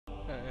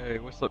Hey,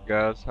 what's up,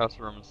 guys? House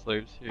of Roman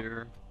Slaves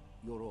here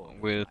Your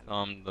orders, with my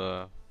lord.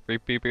 the Free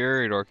People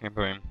Eriador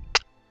campaign.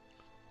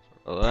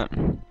 Sorry about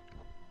that.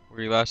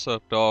 We last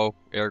left off,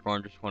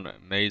 Aragorn just won an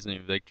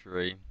amazing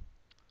victory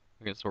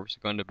against Orcs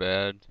of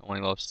Gundabad.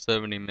 Only lost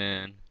 70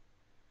 men.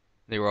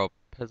 They were all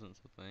peasants,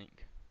 I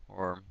think,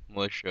 or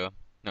militia,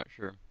 not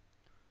sure.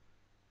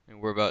 And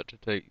we're about to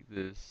take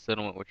this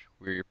settlement, which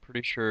we're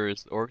pretty sure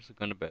is the Orcs of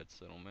Gundabad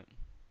settlement.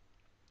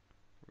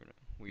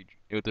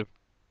 The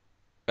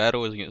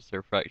battle is against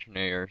their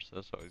fractionaires, so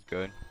that's always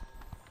good.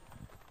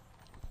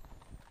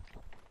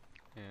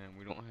 And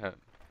we don't have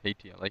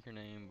Haiti. I like your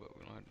name, but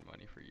we don't have the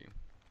money for you.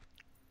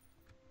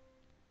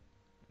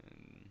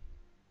 And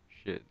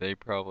shit, they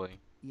probably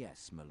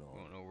Yes, my lord.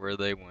 don't know where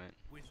they went.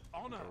 With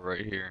honor. They're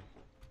right here.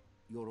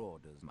 Your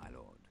orders, my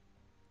lord.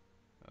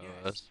 Oh, Yes.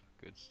 that's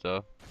good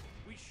stuff.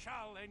 We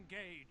shall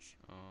engage.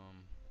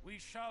 We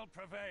shall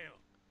prevail.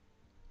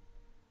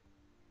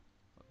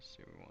 Let's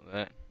see, we want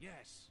that.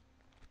 Yes.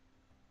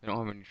 They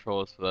don't have any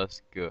trolls, so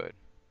that's good.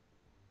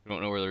 We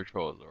don't know where their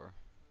trolls are.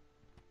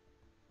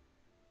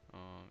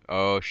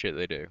 Oh shit,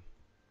 they do.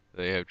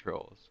 They have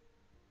trolls.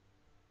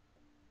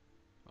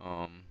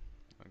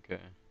 Okay.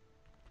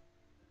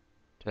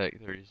 Attack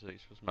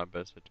 36 was my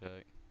best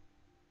attack.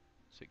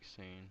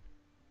 16.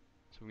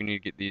 So we need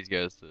to get these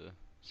guys to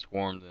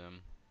swarm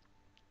them.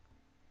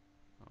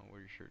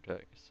 What is your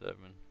attack? 7.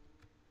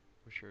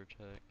 What's your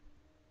attack?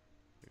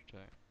 Your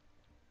attack.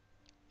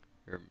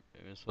 Your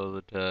missile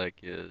attack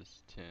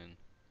is 10.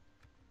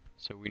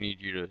 So we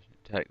need you to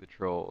attack the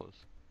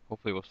trolls.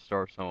 Hopefully we'll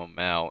starve some of them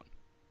out.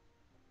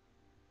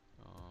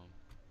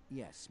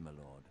 Yes, my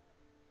lord.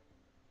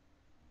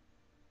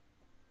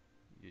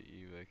 Get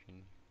you back in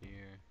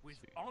here. With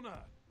honor.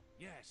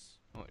 Yes.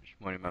 How much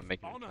money am I With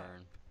making a honor.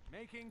 turn?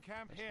 Making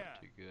camp That's here.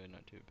 not too good,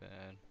 not too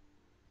bad.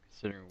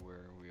 Considering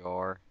where we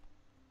are.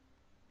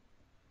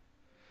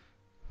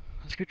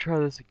 Let's go try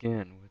this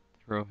again with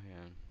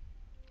Rohan.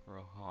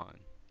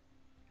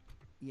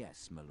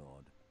 Yes, my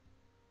lord.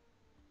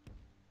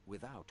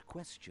 Without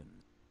question.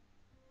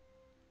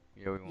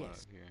 Yeah, we want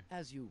Yes, up here.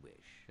 as you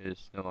wish.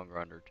 It's no longer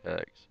under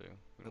attack, so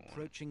we don't want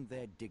Approaching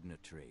their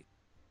dignitary.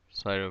 it.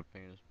 Side of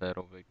famous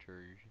battle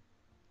victory.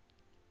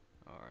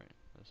 Alright,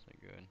 that's not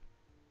good.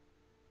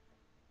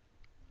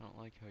 I don't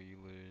like how you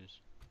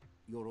lose.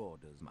 Your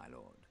orders, my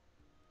lord.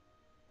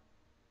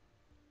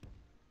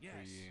 Yes.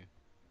 For you.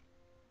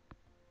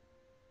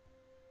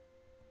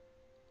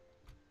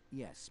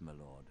 Yes, my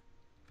lord.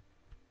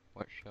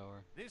 What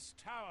shower? This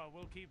tower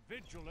will keep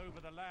vigil over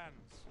the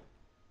lands.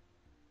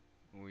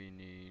 We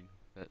need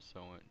that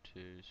settlement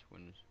too, so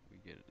when we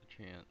get the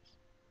chance.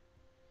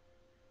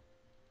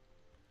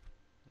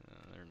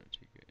 They're not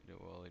too good.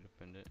 Well, they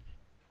defend it.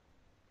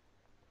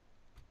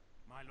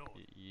 My lord.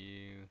 Get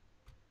you.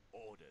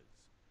 Orders.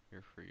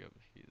 You're free up a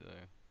few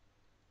though.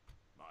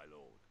 My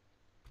lord.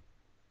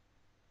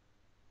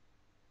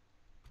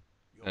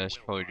 Your That's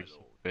will, probably my just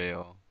lord. a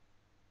fail.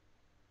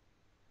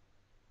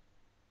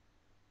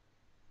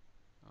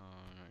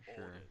 I'm not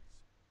sure Orders.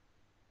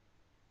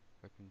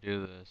 if I can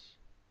do this.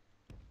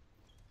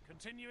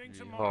 Continuing It'd be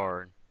tomorrow.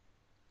 hard.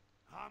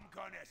 I'm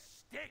gonna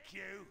stick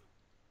you.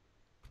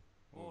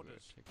 We'll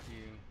Orders. take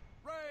you.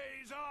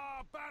 Raise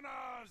our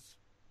banners.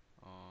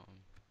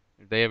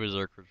 If they have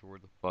berserkers, we're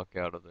the fuck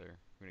out of there.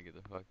 We're gonna get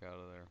the fuck out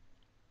of there.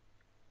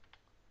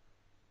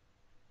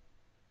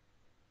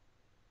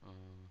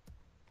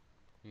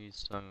 Need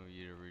some of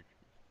you to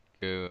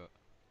go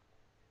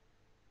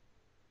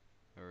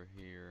over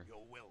here. Your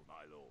will,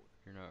 my lord.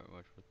 You're not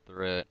much of a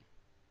threat,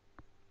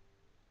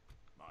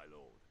 My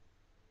lord.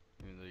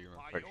 even though you're a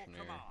By your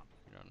fractionaire. command.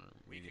 You're not an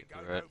We can immediate go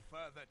threat. no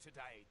further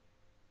today.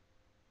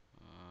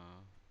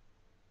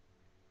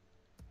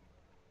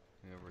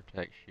 Whoever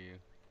attacks you.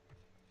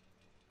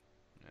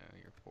 No,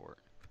 you're fort.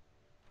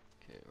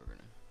 Okay, we're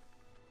gonna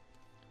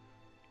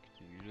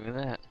continue doing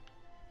that.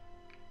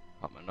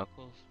 Pop my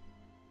knuckles.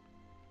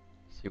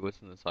 See what's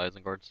in this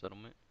Isengard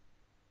settlement.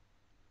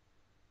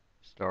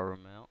 Starve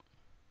them out.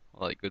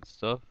 All that good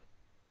stuff.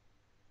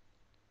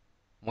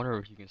 Wonder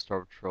if you can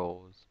starve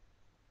trolls.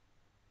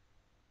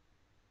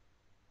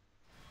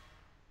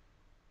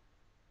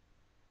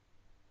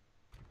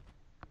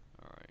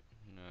 Alright,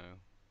 no.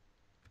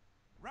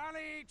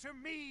 Rally to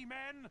me,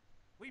 men.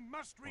 We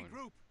must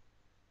regroup.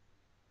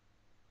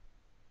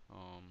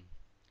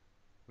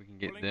 We can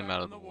get Pulling them back out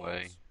on of the the way.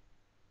 walls.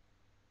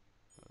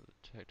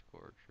 The tactical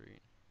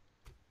retreat.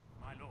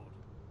 My lord.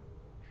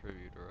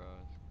 Tribute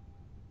arrives.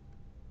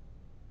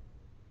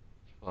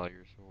 Follow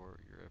your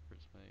sword, your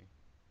efforts may.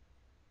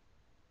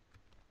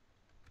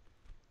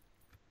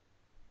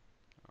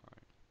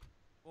 Alright.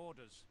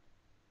 Orders.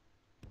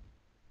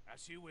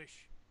 As you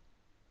wish.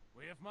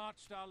 We have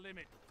marched our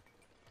limit.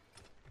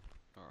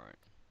 Alright.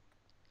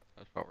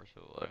 That's why we're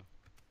so low.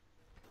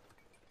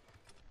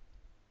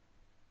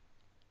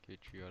 Get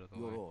you out of the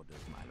Your way.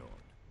 orders, my lord.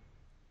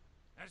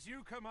 As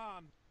you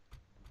command.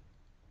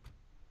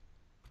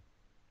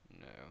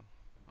 No.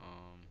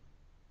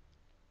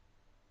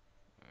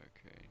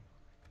 Okay.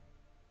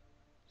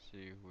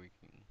 See if we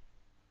can.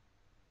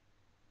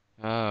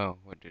 Oh,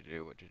 what what to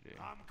do, what to do.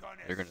 I'm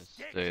gonna They're gonna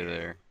stick stay you.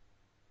 there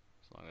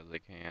as long as they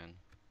can.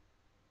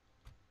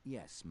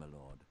 Yes, my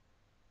lord.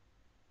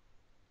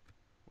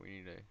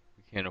 We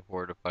can't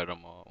afford to fight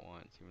them all at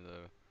once, even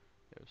though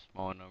they have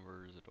small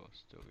numbers, it'll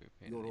still be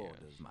a pain Your in the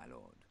orders, ass. my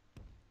lord.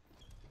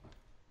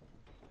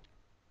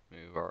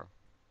 Move our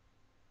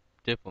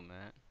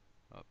diplomat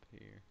up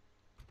here.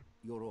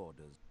 Your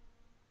orders.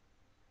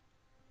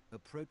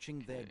 Approaching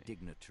their Okay.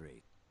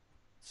 dignitary.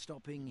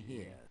 Stopping Yeah.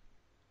 here.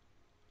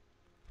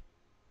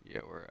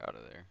 Yeah, we're out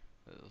of there.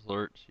 Those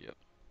alerts, yep.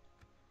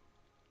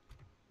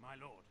 My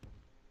lord.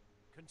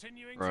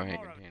 Continuing Rohan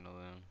tomorrow. can handle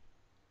them.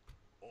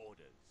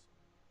 Orders.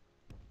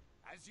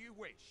 As you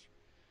wish.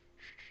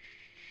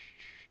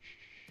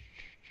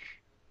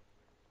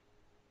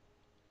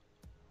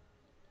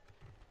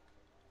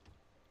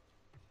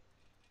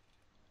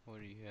 What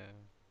do you have?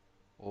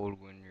 Old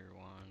Winyard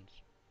wands.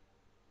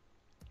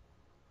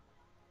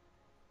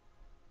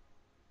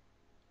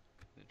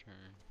 The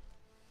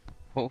turn.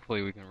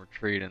 Hopefully we can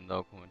retreat and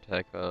they'll come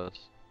attack us.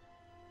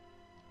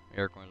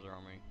 Aragorn's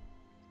army.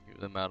 Get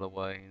them out of the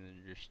way and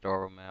then just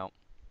starve them out.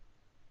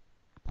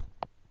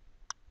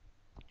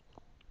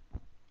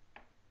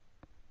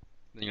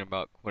 Thinking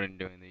about quitting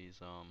doing these,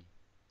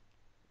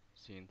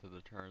 seeing through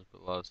the turns,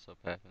 but a lot of stuff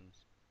happens.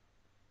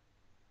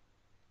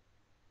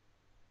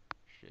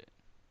 Shit.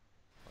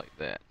 Like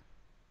that.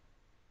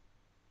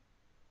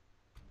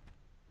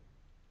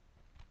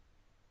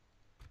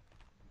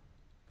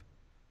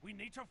 We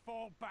need to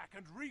fall back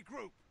and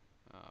regroup.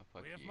 Ah,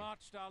 fuck We have you.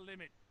 marched our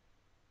limit.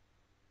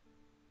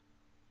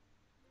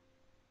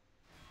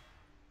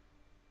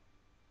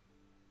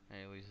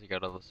 Hey, at least he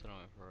got all the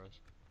settlement for us.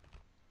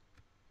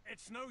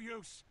 It's no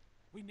use.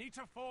 We need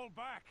to fall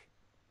back.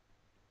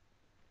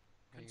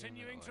 How you going that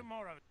Continuing way?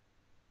 tomorrow.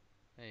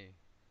 Hey,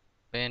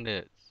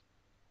 bandits.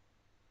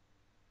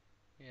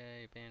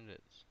 Yay,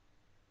 bandits.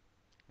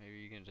 Maybe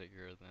you can take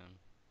care of them.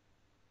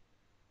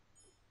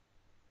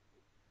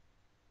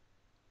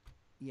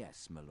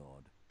 Yes, my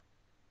lord.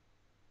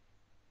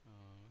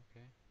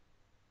 Okay.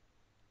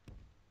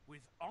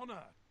 With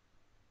honor.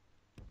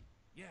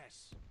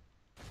 Yes.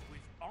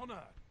 With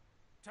honor.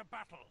 To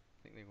battle. I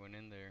think they went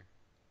in there.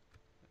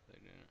 If they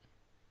didn't.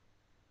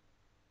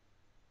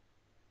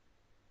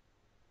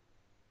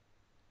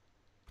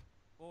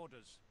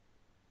 Orders.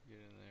 Get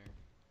in there.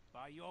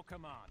 By your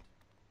command.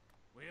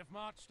 We have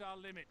marched our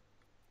limit.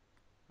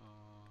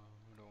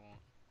 What do I want?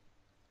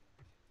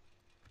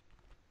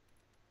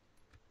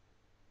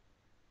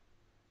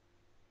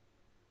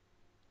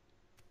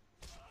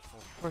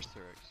 Well, of course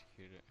they're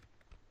executed.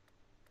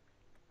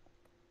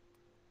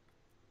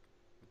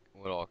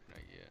 What all can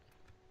I get?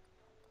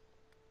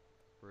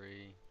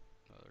 Free.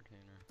 Another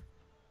tanner.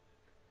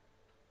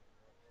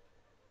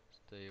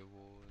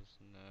 Stables.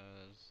 No,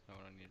 that's not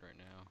what I need right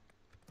now.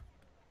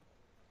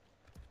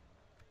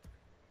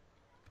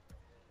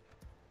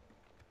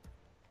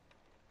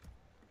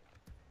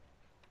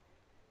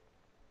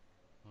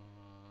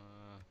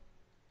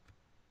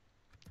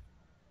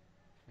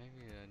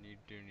 Maybe I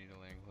do need a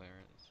land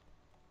clearance.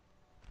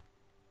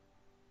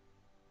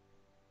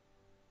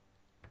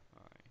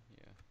 Alright,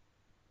 yeah.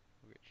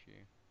 We'll get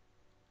you.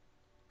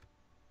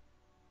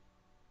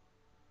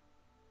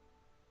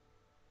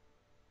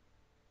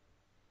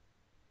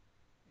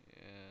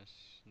 Yes,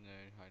 no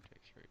high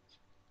tax rates.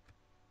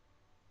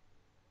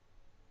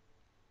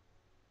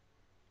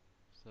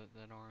 Is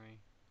that army?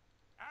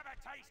 Have a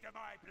taste of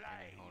my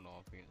blade. Hold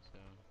off against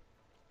them.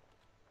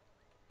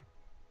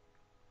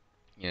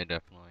 Yeah,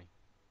 definitely.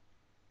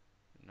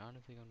 Not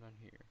if they come down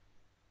here.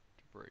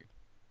 Debris.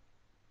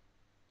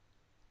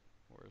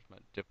 Where's my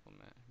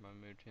diplomat? Have I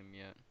moved him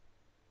yet?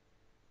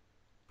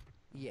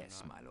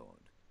 Yes, Not. my lord.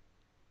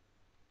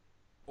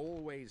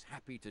 Always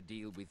happy to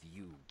deal with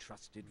you,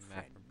 trusted Map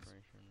friends.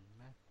 information.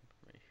 Map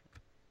information.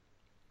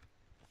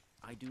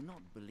 I do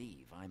not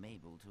believe I'm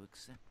able to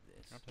accept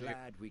this. I'll take it.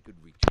 Glad we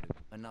could reach it.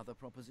 Another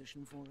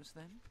proposition for us,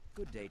 then?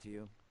 Good day to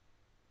you.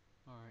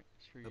 Alright,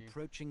 screw you.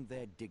 Approaching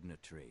their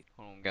dignitary.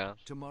 Hold on, guys.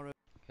 Tomorrow.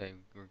 Okay,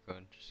 we're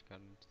good. Just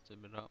gotta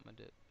submit out my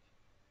dip.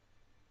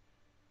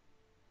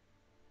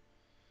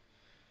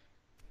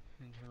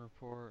 Intern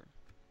report.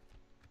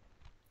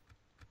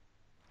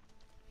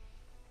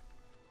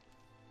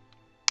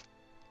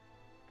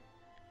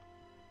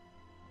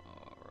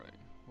 Alright,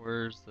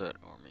 where's that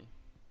army?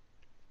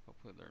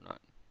 Hopefully they're not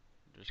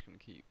just gonna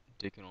keep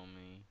dicking on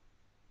me.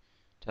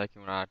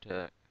 Attacking when I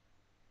attack.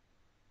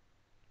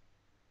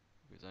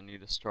 Because I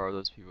need to starve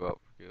those people out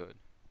for good.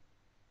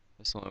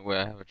 That's the only way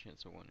I have a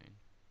chance of winning.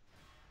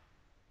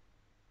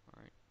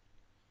 Alright.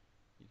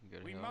 You can go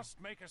to We hell.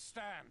 must make a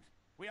stand.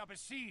 We are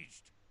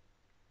besieged.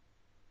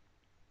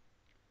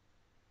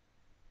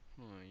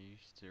 You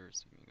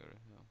seriously can go to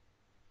hell.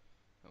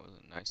 That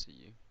wasn't nice of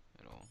you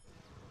at all.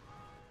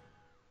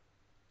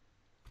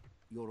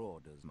 Your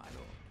orders, my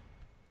lord.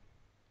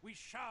 We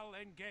shall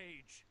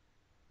engage.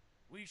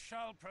 We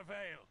shall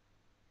prevail.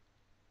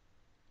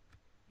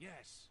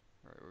 Yes.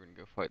 Alright, we're gonna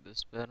go fight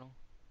this battle.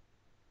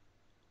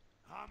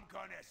 I'm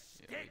gonna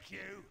Yeah, we stick can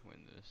you.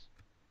 win this.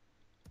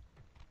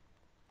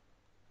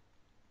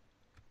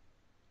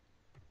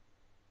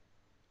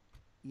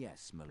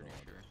 Yes, my Pretty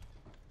lord. sure.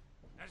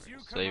 As Right, you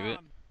save it.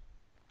 command.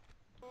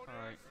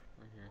 Alright,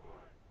 we're here.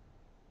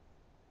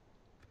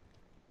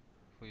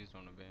 Please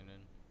don't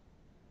abandon.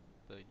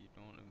 Beg you,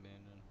 don't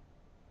abandon.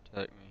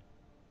 Attack me.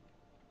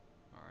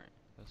 Alright,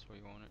 that's where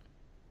you want it.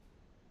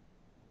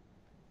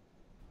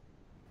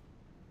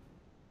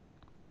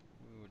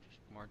 We will just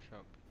march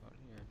up out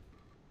here.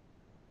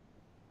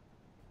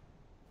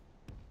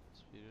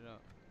 Speed it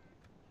up.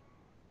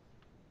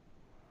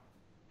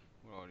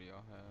 What all do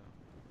y'all have?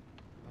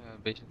 I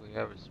basically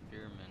have a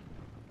spearman.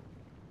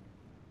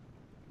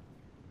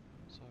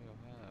 That's all y'all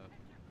have.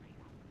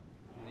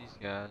 And these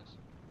guys.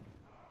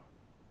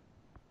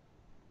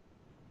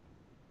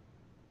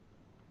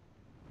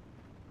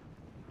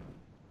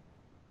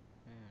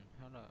 Man,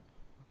 how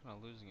can I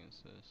lose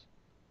against this?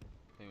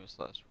 Famous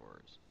last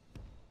words.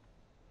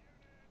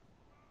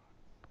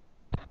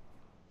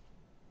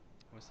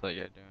 What's that guy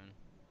doing?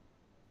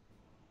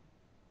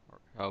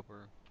 Arc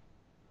helper.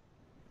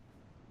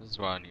 This is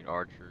why I need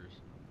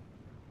archers.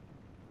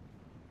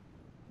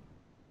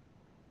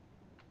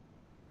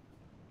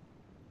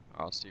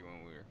 I'll see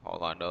when we're all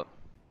lined up.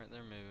 Right,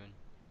 they're moving.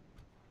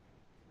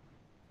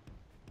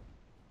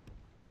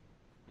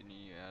 Getting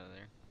you out of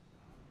there.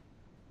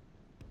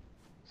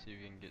 See if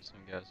you can get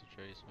some guys to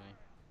chase me.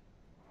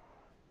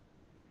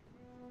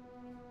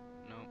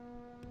 Nope.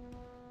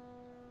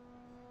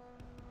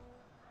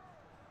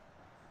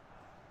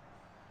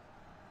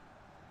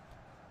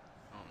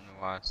 I don't know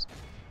why I see.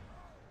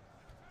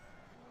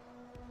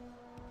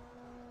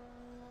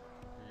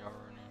 Are y'all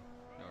running?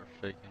 Y'all are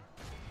shaking.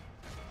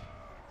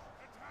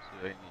 See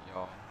if I can get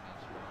y'all.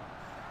 That's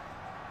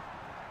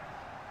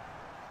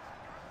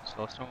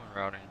right. Saw someone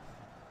routing.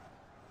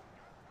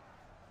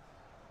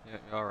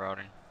 Yep, y'all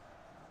routing.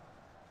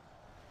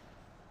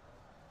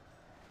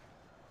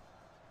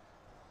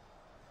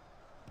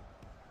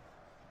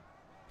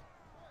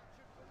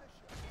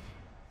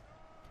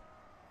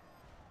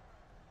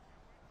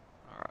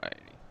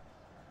 Alrighty.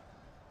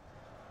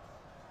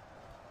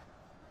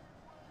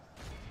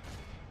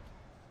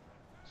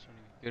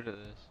 Starting to get good at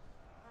this.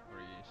 What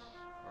are you,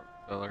 smart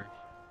fellers?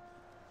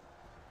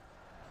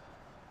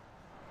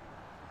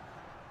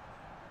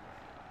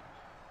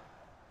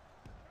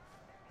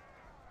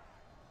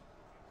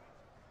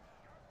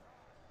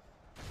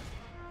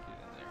 Get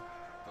in there.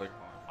 Play your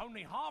horn.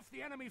 Only half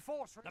the enemy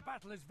force. The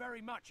battle is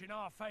very much in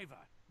our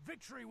favor.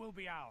 Victory will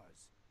be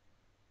ours.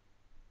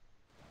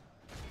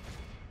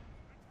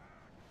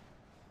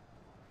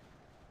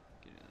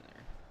 Get in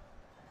there.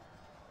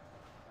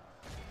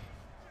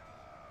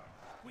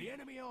 The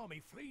enemy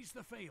army flees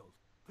the field.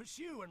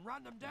 Pursue and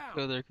run them down.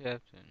 Kill their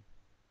captain.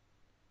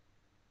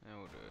 And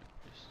we'll do it.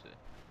 Just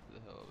for the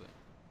hell of it.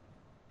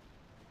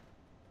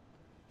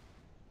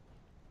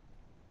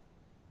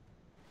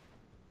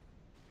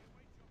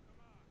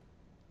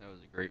 That was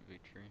a great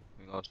victory.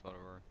 We lost a lot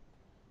of our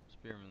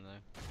spearmen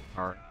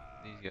though. Or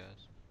these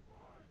guys.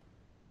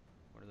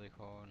 What are they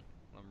called?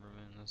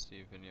 Lumbermen. Let's see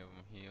if any of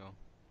them heal.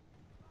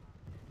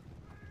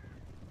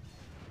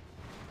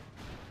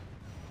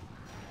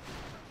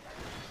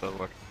 So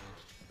watch this.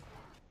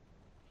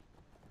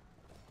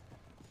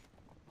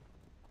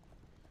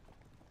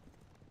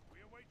 We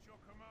await your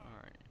command.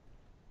 Alright.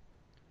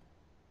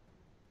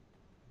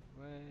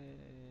 Way.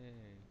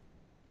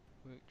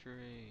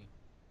 Victory.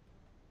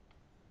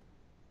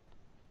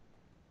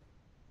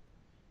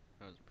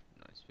 That was a pretty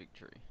nice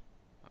victory,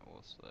 I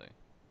will say.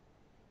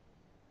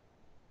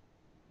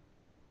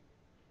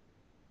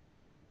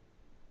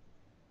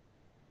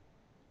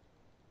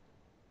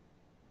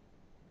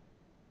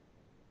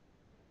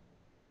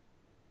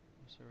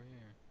 What's over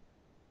here?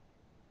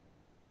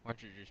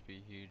 Watch it just be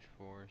a huge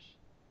force.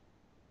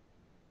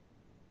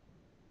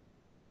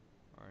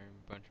 Or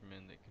a bunch of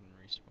men that can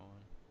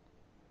respawn.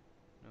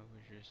 No,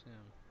 it's just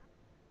him.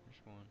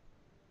 Just one.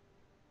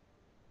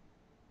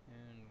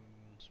 And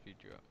speed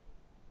you up.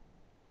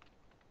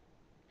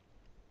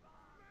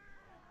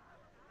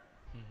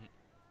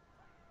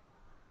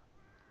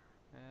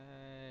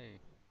 Hey!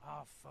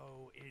 Our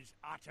foe is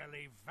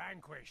utterly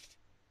vanquished.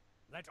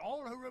 Let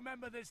all who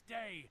remember this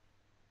day.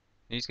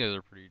 These guys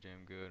are pretty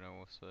damn good, I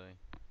will say.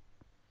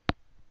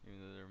 Even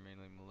though they're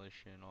mainly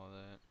militia and all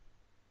that.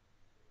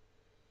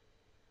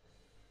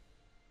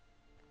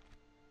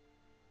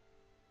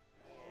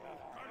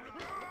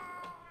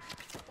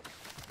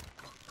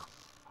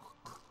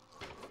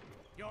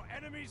 Your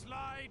enemies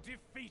lie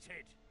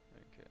defeated.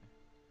 Okay.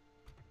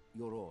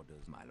 Your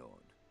orders, my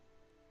lord.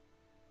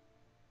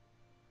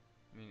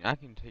 I mean, I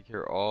can take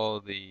care of all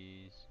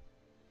these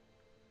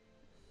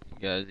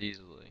guys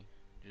easily.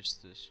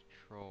 Just this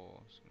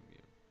troll is gonna be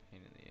a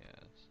pain in the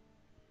ass.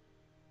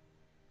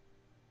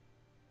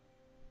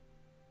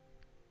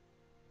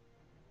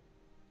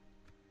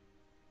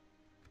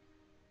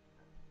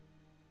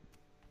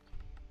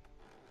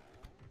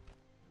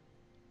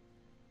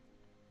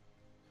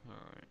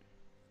 Alright.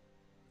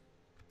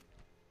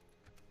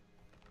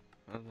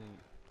 I think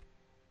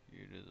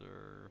you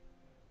deserve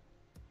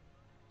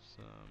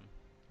some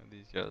of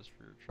these guys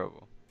for your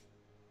trouble.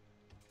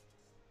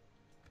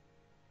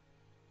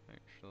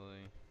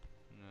 Actually,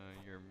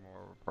 you're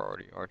more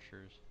priority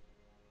archers.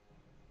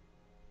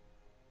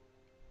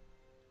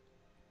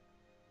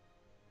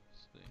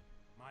 Let's see.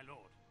 My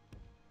lord,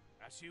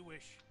 as you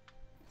wish.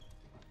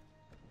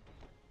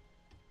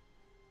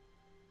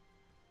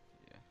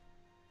 Yeah.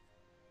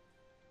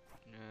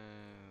 No,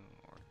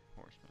 or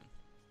horseman.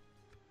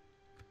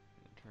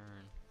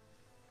 Turn.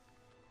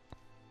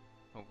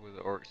 Hopefully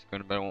the orcs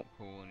gonna, but I won't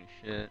pull any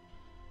shit.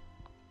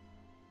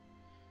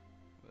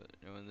 But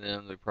knowing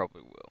them, they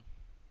probably will.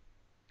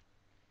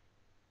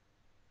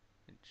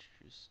 It's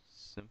just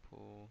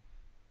simple.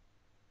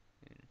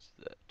 And it's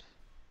that.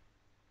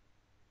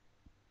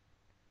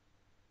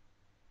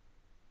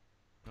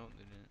 No,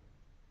 they didn't.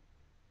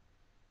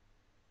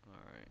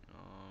 Alright,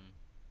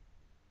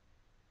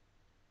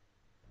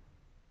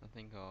 I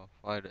think I'll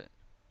fight it.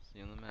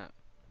 See on the map.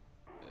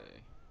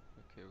 Okay.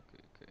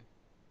 Okay.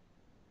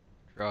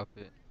 Drop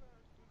it.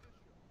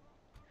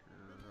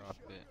 Drop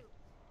it.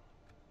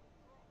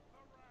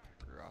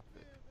 Drop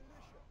it.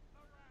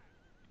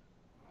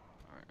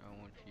 Alright, I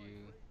want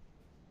you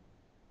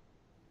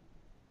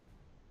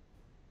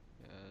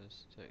guys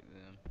to take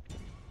them.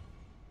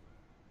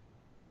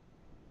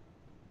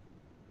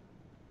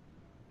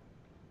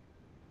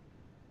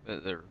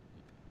 Bet they're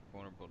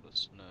vulnerable to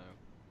snow.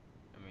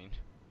 I mean,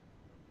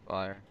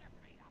 fire.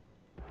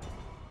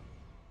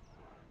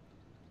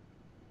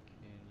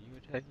 Can you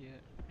attack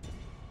yet?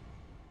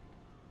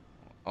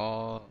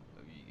 All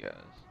of you guys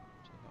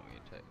to help me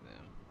attack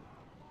them.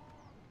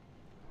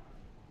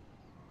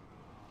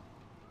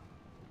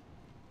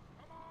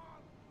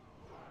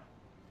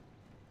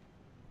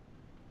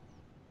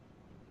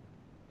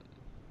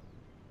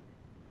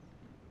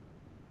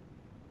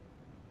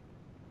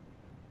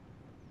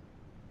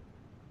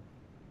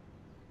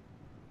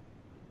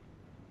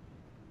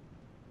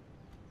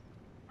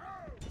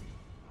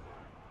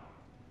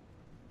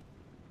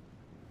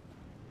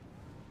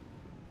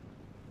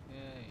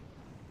 Yay.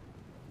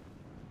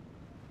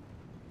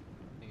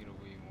 I think it'll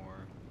be more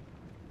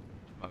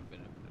to my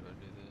benefit if I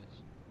do this.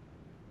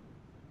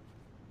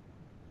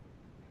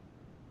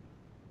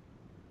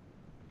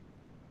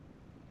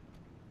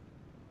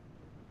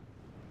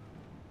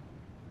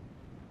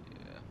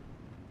 Yeah.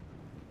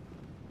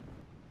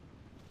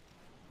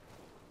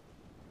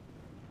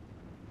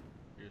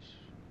 Just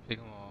pick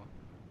them off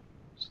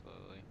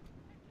slowly.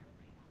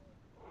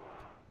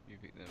 You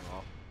pick them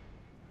off.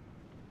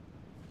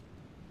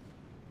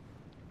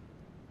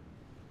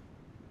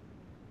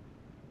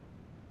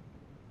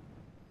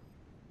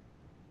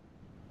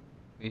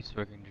 At least if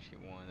I can just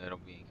get one, that'll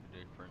make a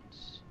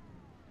difference.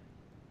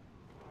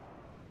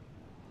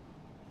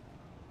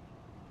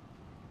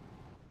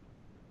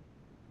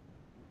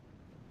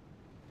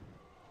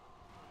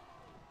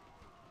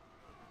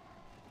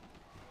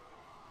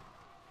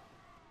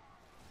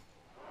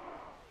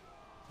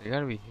 They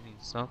gotta be hitting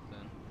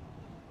something.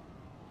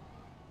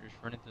 They're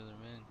just running through their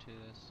men too,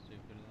 that's stupid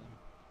of them.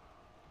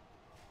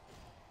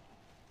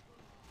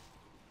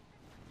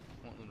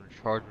 I want them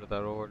to charge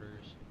without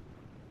orders.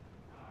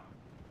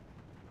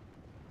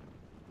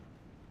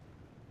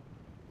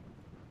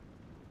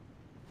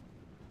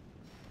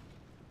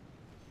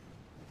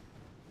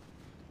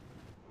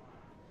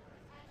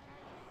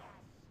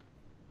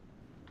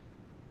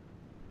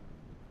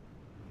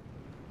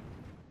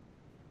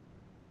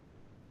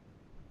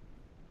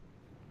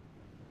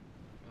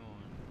 Come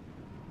on.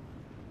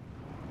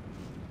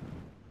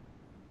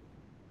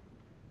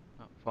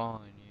 Not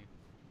following you.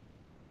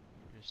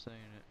 Just saying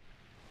it.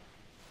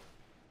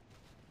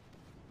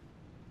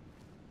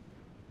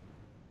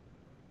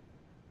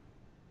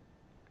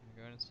 I'm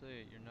gonna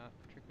say it, you're not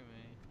tricking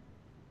me.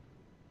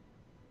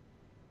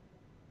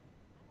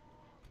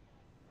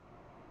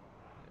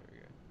 There we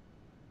go.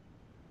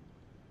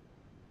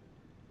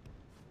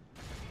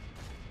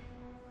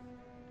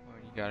 Come on,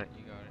 you got it,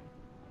 you got it.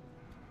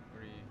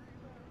 Where are you?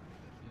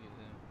 You get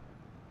them.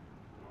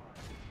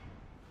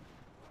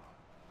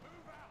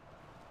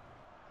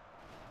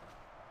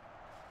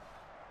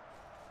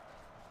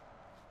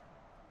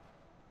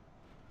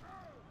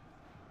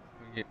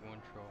 We get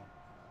one troll.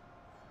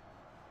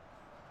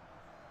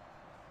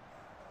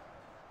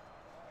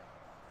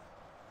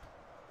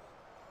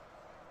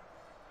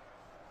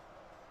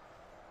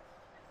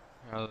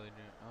 How are they doing?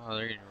 Oh,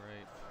 they're getting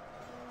raped.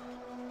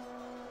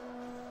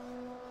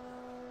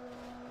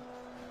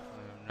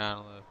 I have 9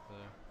 left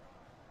though.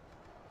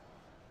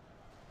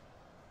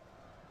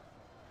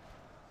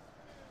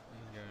 You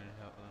can go and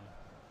help them.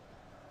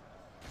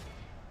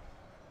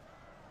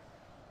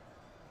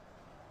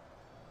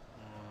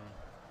 Come on.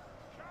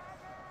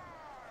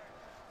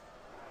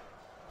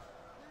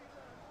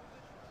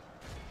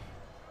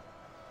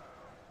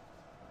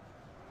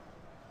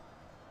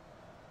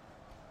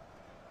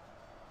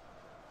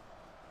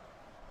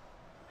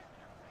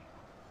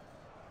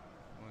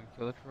 I'm gonna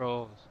kill the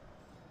trolls.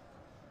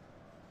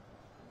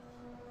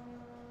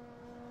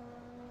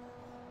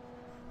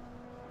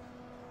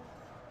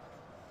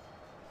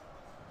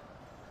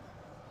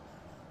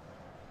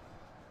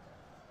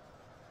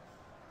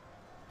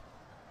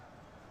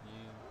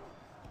 You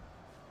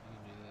can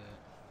do that.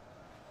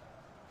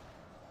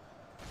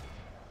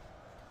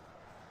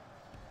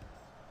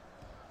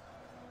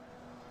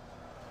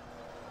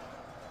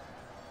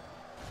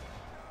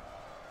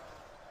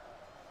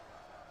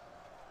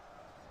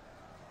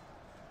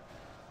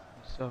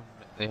 So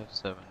they have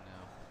 7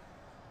 now.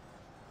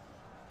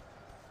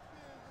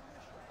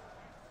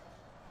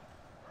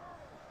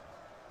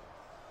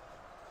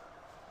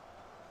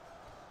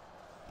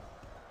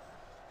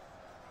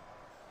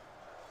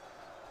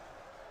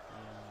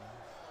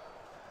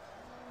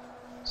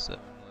 Mm, 7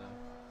 left.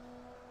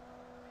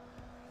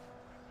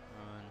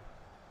 Run.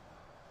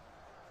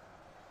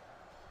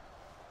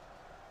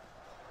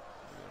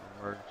 We're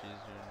gonna work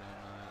easier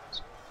than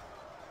nights.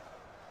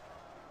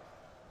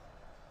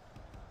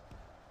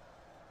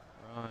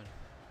 Run.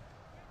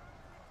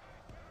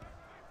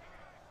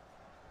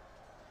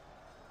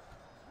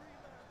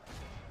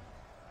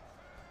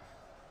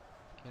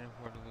 Can't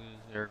afford to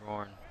lose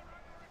Eriador.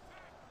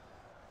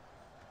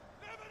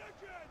 Never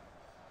again!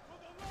 Will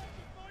the lives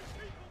of my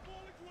people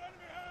fall into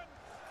enemy hands!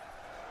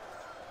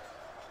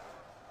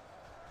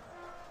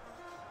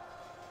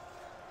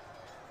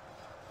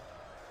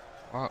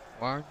 Why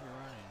aren't you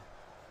running?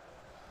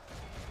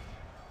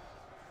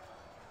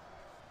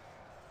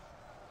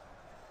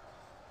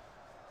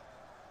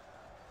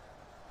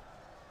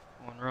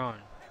 Come on, run.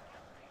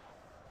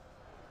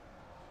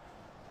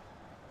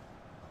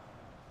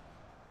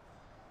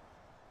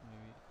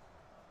 Maybe.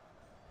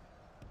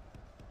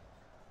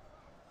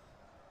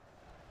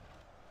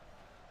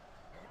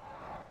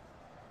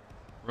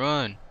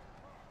 Run!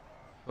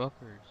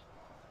 Fuckers.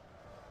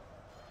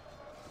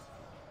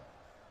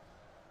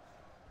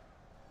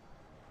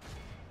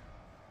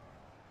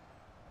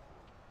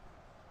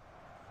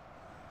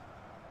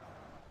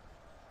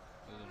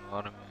 Losing a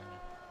lot of men.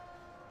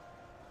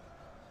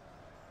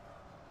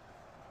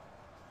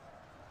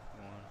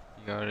 Come on,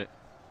 you got it.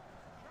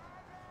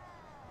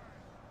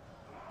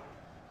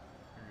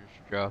 You're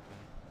just dropping.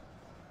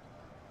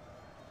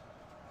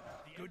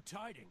 Good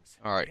tidings.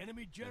 Alright, The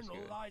enemy general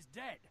good. lies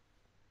dead.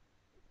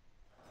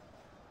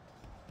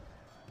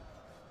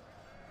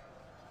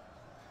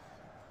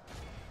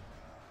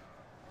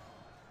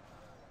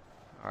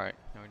 Alright,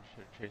 now we just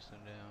should chase them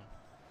down.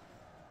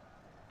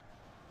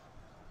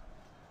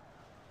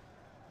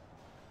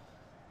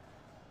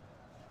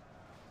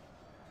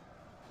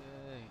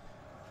 Yay.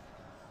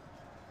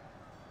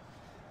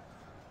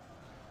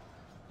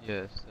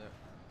 Yes,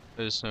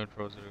 those snow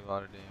trolls do a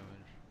lot of damage.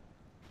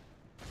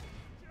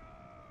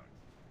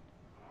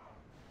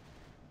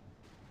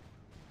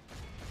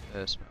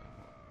 That's my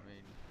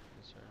main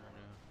concern right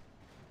now.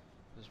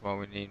 This is why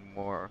we need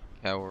more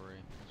cavalry.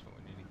 That's what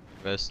we need to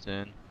invest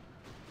in.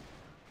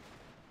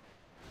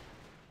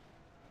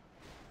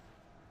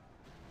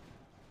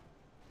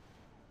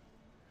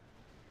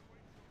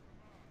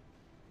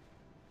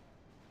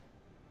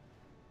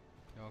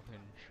 Y'all can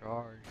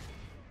charge.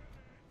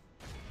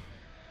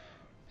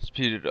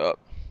 Speed it up.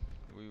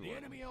 We The will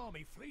enemy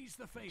army flees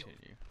the field.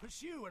 continue,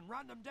 Pursue and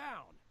run them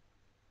down.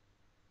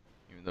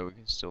 even though we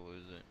can still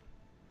lose it.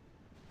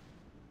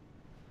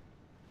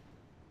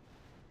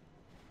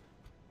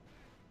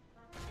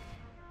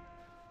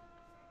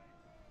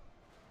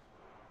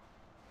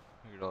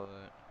 Look at all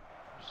that.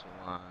 Just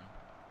a line.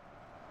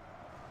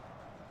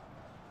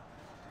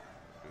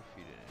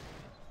 Defeated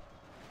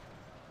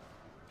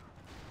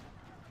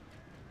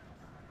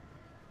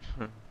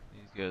enemies.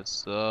 These guys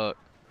suck.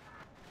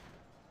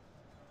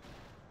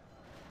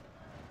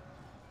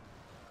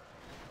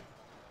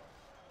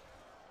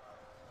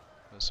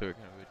 Let's see what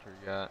kind of victory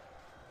we got.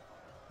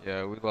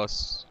 Yeah, we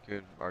lost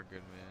our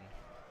good men.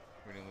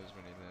 We didn't lose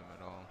many of them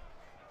at all.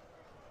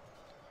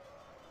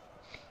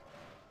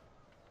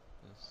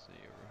 Let's see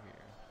over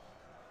here.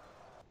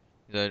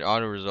 That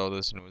auto result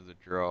this one was a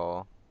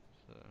draw.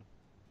 So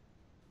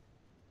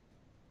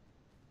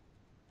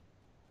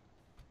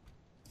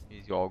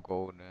he's all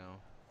gold now.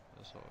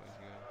 That's always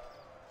good.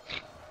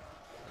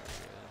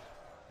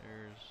 There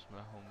he is. There's my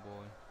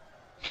homeboy.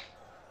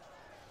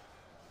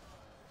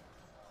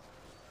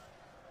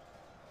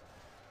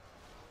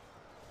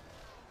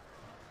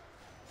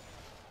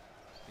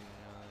 Let's get him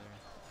out of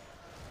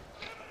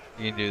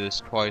there. You can do this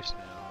twice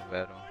now in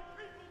battle.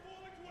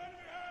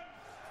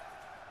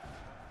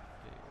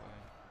 Gateway.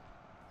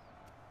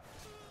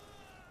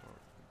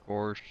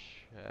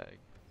 Gorshag.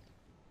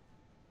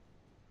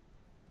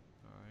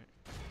 Alright.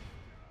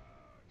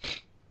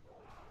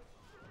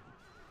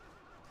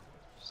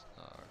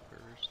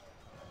 Stalkers.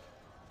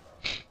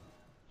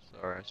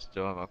 Sorry, I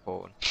still have my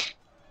cold.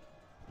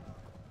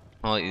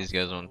 I like these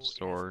guys on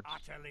swords.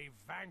 Utterly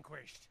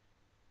vanquished.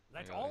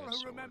 Let Yeah, all they have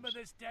who remember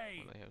swords. this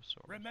day Well, they have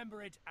swords.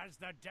 remember it as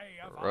the day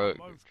of Heroic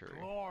our most victory.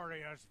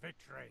 glorious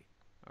victory.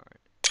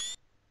 Alright.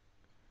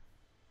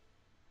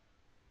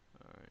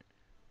 Alright.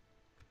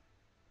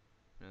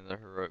 Another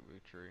heroic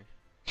victory.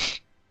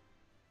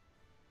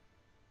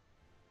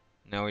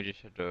 Now we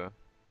just have to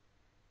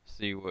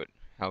see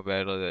how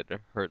badly that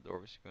hurt the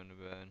orcs going to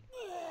bad.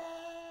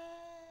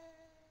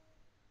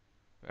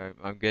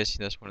 I'm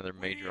guessing that's one of their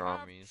major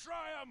armies.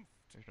 Triumphed!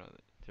 There's not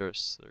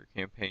there's their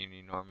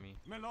campaigning army.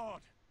 My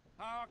lord,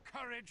 our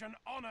courage and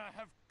honor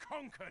have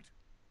conquered.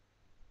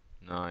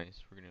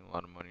 Nice, we're getting a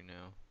lot of money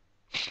now.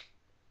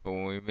 But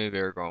when we move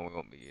Aragorn, we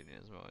won't be getting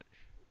as much.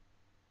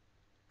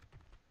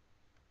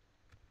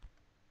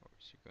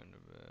 Orcs are going to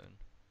bed.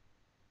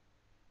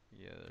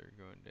 Yeah, they're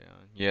going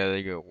down. Yeah,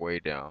 they go way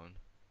down.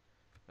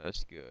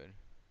 That's good.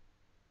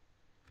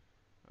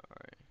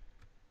 Alright.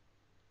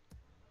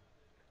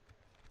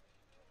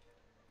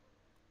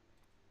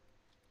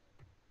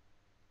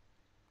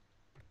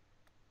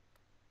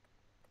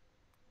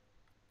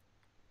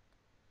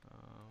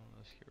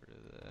 Let's get rid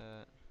of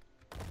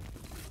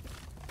that.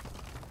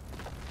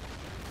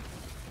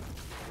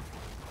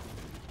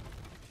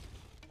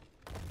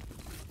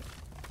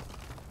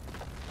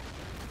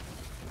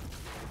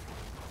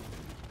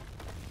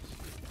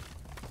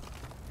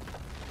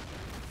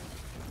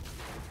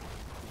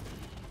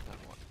 Time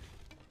watch.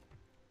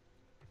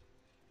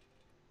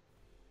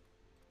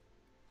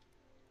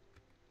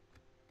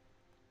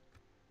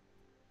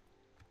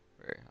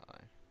 Very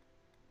high.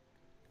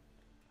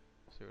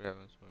 See what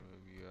happens when we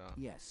move you out.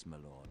 Yes, my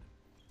lord.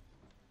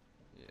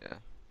 Yeah.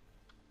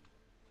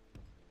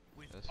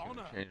 With That's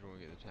honor, gonna change when we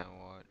get the town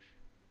watch.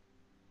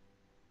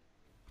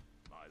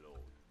 my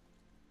lord.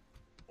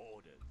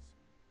 Orders.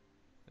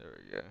 There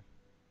we go.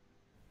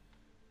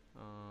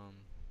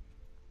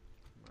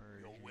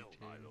 Merge Your you will,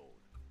 two. my lord.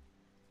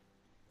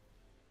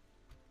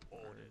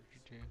 Merge Orders. you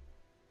two.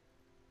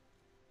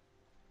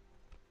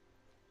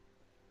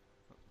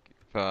 Okay,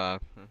 5.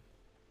 Huh.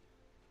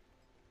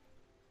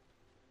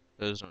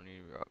 Those don't need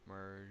to be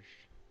merged.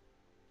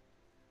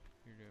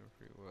 You're doing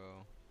pretty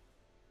well.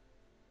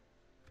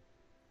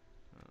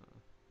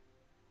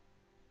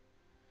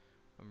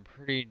 I'm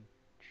pretty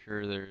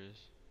sure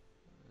there's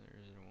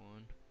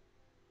one,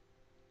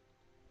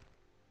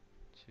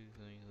 two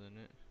things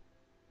in it.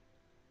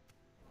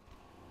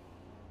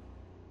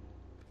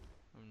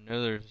 I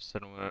know there's a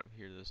settlement up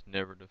here that's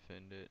never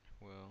defended.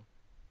 Well,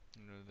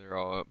 you know they're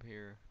all up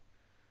here.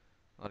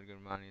 A lot of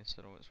good mining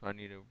settlements. So I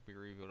need to be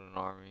rebuilding an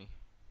army.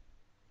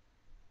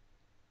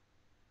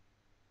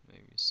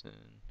 Maybe send.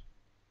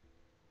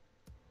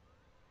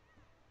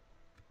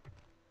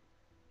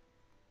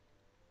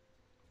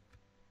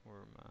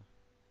 Where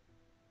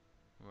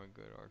my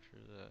good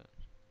archers at?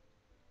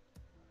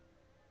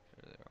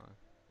 There they are.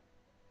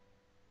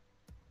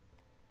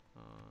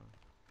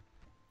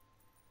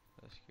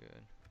 That's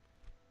good.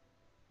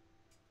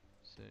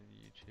 Send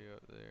you two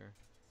up there.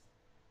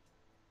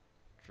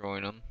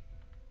 Join them.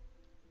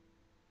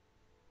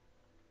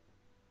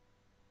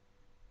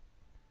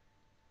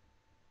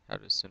 How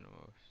to send them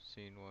a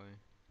scene way.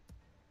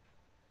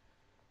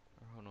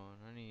 Hold on,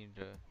 I need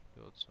to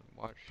build some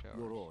watchtowers.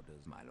 Your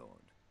orders, my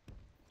lord.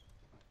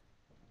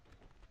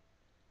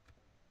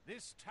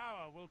 This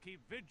tower will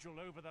keep vigil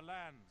over the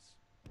lands.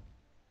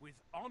 With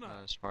honor,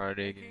 Not a smart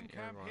idea making getting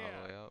camp Aragorn all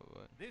the way here. out,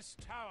 but This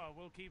tower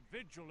will keep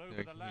vigil over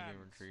he the can lands.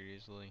 retreat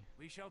easily.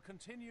 We shall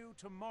continue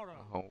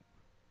tomorrow. I hope.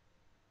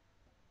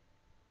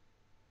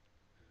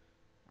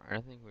 Alright,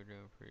 I think we're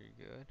doing pretty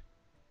good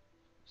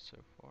so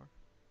far.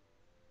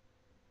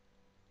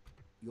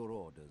 Your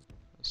orders.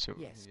 Let's see what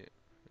we Yes. can get.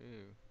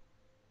 Ooh.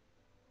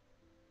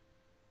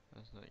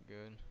 That's not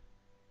good.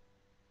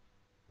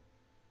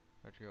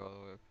 I have to go all the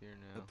way up here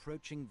now.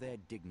 Approaching their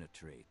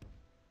dignitary.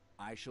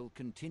 I shall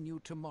continue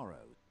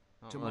tomorrow.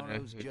 I don't really know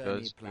Tomorrow's who journey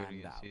does good planned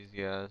against out. these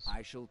guys.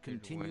 I shall Who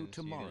continue wins,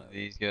 tomorrow. either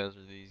these guys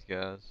or these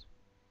guys.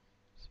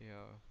 See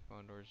how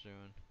Gondor's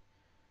doing.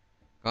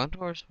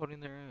 Gondor's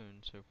holding their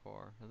own so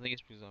far. I think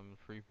it's because I'm the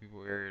free people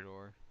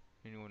Eriador.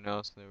 Anyone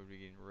else, they would be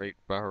getting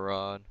raped by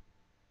Harad.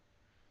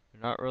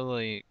 They're not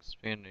really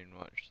expanding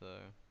much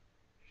though.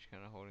 Just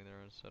kind of holding their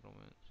own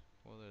settlements.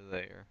 Well,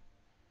 they're there.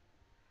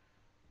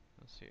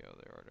 Let's see how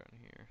they are down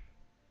here.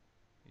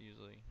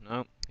 Usually,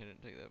 nope, he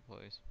didn't take that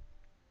place.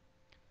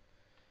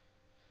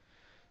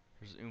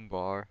 There's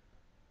Umbar.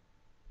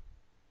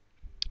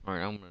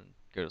 Alright, I'm gonna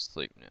go to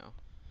sleep now.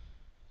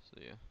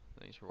 So yeah,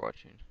 thanks for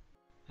watching.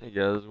 Hey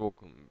guys,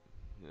 welcome.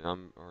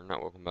 Or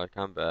not welcome back,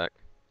 I'm back.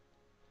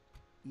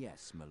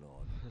 Yes, my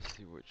lord. Let's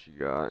see what you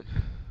got.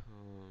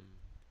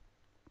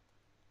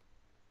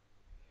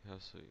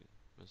 House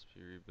must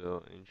be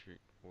rebuilt, ancient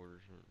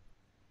quarters.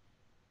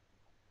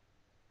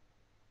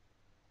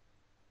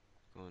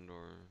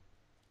 Gondor.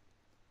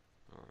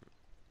 Alright,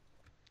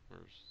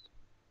 where's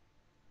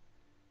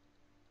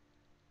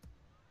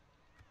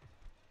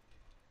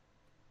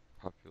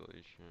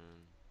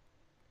population?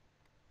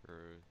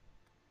 Growth.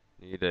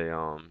 Need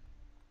a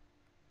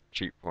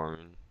cheap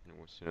farming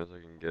as soon as I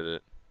can get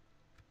it.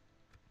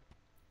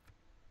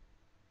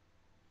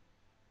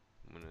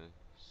 I'm gonna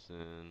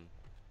send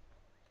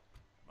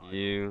My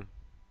you, lord.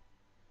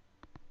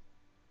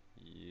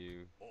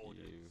 you,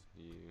 Orders.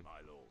 you, My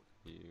lord.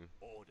 you,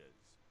 Orders.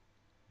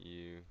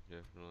 you,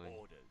 definitely.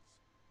 Orders.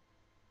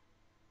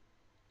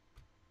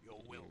 Your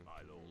You, will,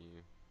 my lord.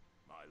 You,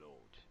 My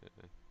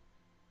lord.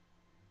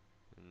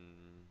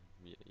 and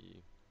yeah, you.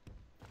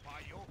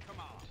 By your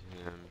command.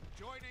 Tim.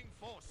 Joining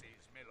forces,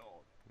 my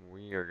lord.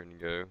 We are gonna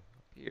go up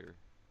here.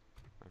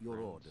 My Your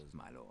friends. orders,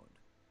 my lord.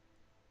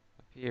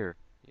 Up here.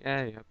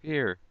 Yay, up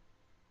here.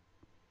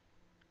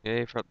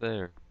 Yay, for up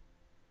there.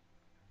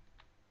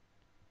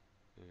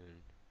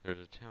 And there's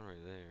a town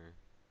right there.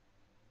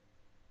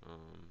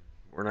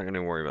 We're not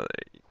gonna worry about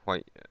that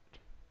quite yet.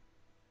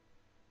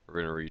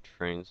 We're gonna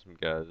retrain some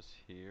guys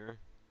here.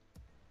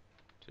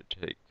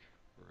 should take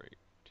right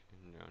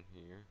down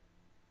here.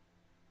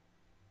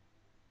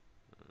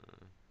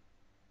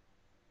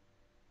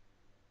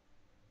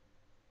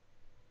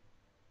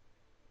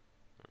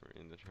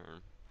 We're in the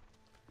turn.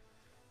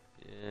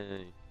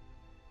 Yay.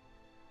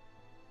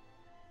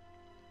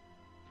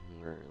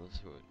 Alright, let's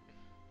see what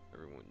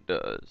everyone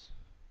does.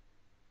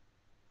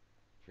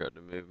 Tried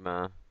to move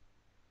my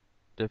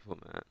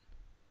diplomat.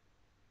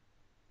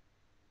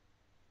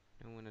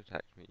 No one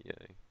attacked me,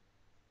 yay.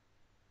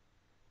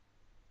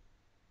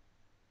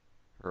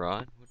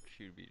 Rod, what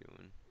should you be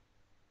doing?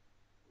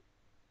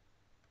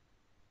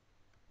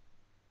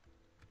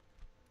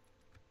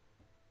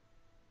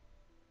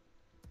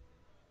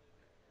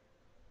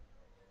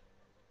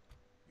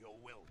 Your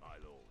will, my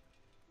lord.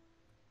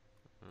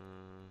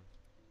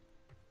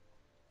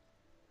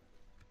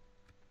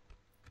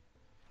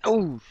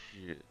 Oh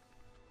shit.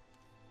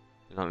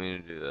 Did not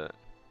mean to do that.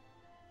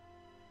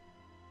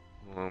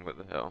 Oh, what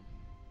the hell?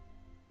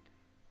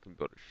 Can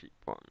build a sheep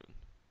farming.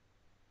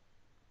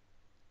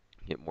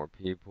 Get more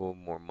people,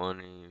 more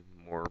money,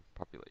 more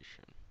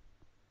population.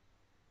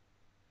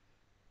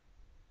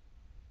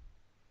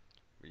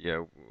 But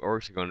yeah,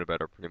 orcs are going to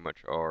bed are pretty much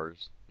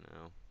ours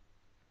now.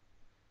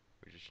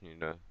 We just need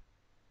to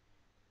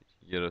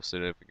get a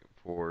significant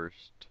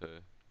force to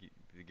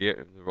get.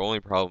 The only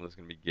problem is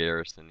going to be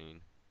garrisoning.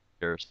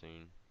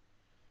 Garrisoning.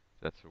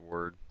 That's the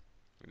word.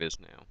 It is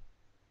now.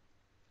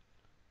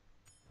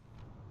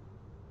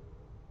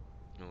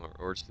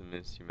 Orcs the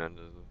Misty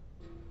Mountains.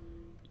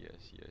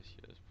 Yes, yes,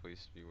 yes.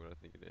 Please be what I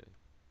think it is.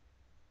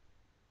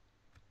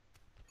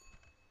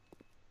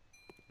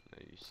 No,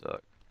 you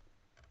suck.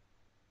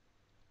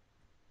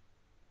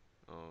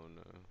 Oh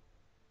no.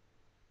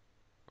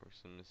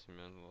 Orcs the Misty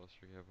Mountains lost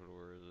your capital.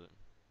 Where is it?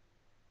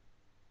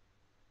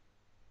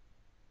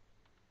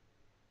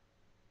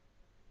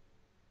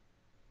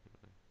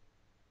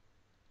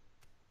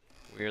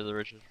 We are the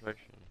richest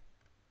faction.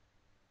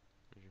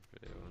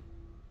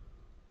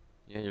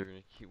 Yeah, you're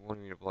gonna keep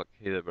wanting me to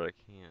blockade it, but I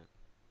can't.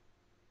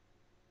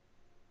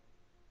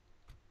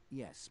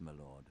 Yes, my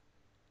lord.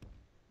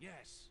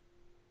 Yes.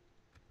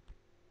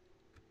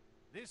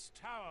 This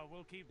tower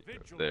will keep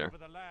vigil There. over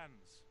the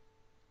lands.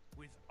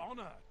 With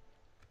honor.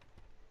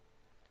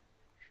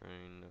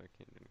 Train, no, I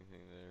can't do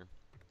anything there.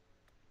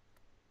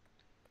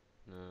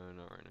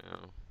 No, not right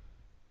now.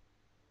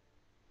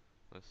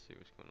 Let's see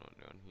what's going on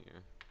down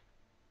here.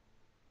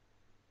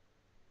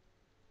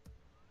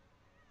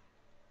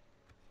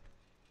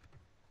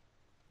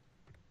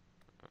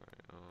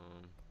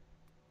 Alright,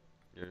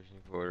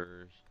 garrison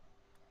quarters.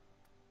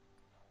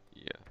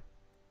 Yeah.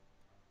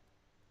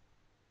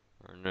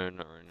 Or no,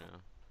 not right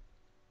now.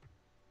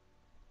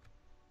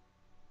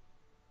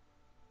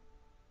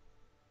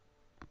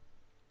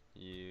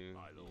 You,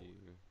 My lord.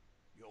 you,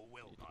 Your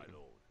will, my you,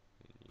 lord.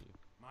 and you.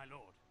 My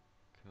lord.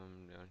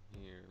 Come down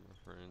here, my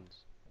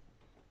friends.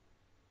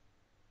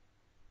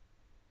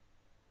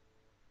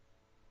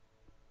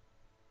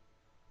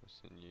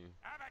 What's in you?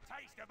 Have a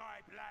taste of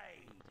my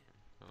blade.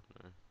 I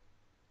don't know.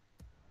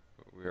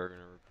 But we are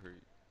gonna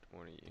recruit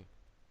 20 of you.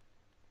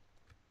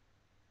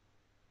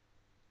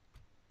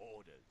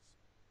 Orders.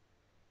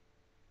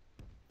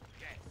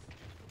 Yes.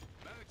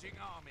 Merging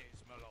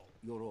armies, my lord.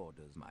 Your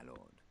orders, my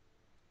lord.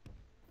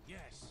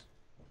 Yes.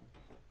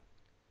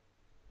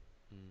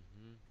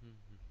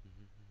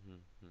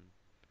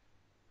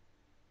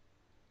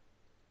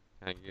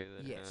 Can I get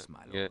that? Yes,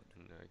 my Yet?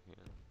 lord. No, I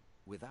can't.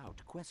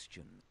 Without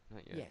question.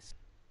 Not yet. Yes.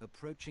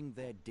 Approaching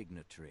their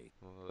dignitary.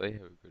 Well, they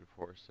have a good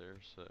force there,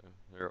 so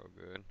they're all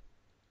good.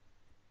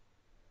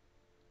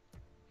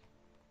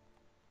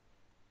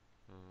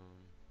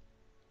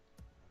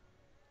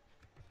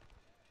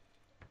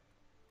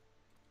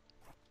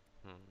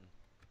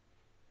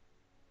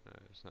 No,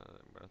 it's not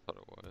that, but I thought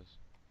it was.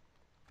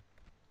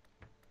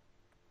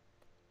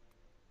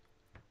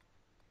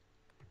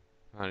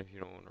 Fine, if you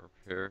don't want to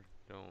repair,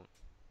 don't.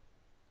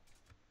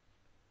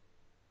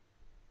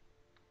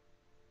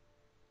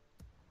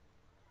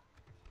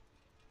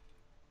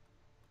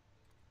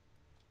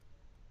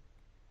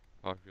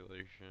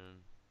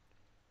 Population,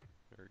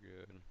 they're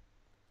good.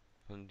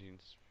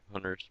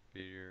 Hunter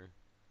spear.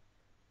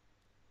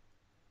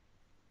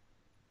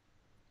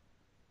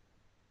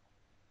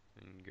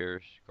 And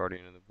Garrus,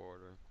 Guardian of the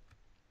Border.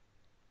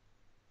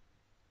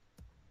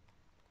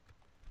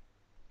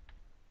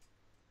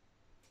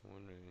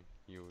 One of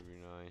you would be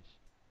nice.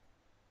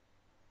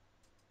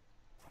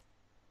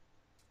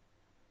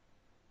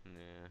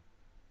 Nah.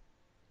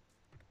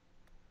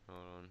 Hold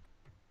on.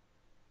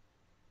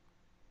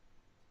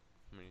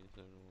 How many is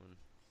that one?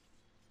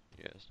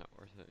 Yeah, it's not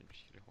worth it.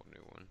 Just get a whole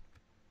new one.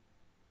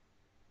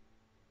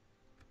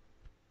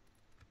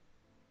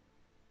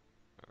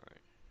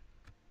 Alright.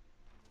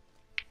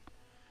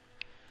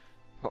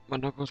 Pop my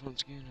knuckles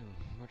once again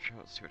and watch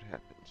out, see what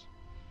happens.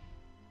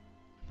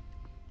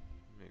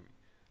 Maybe.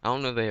 I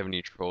don't know if they have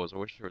any trolls. I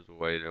wish there was a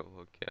way to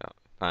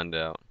find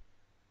out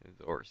if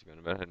the orcs are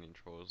gonna have any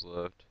trolls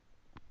left.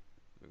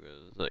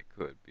 Because that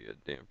could be a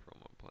damper on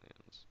my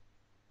plans.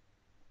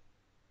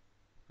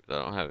 Because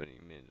I don't have any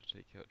men to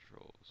take out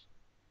trolls.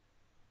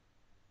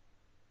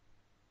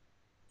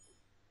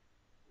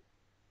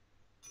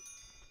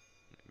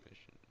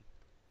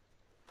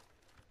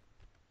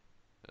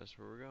 That's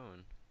where we're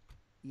going.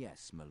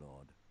 Yes, my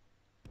lord.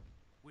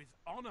 With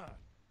honor,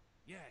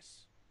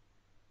 yes.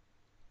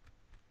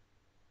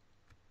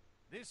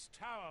 This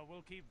tower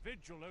will keep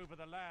vigil over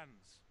the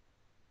lands.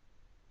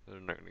 They're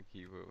not gonna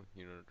keep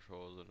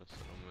trolls in a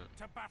settlement.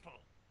 To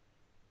battle!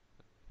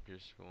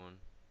 Just one.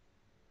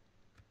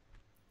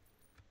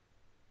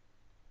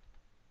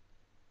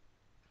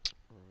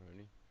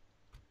 Alrighty.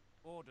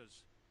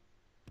 Orders.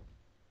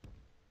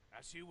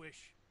 As you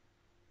wish.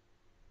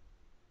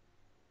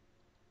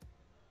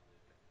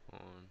 On.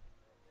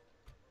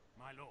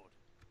 My lord.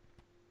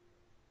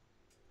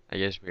 I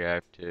guess we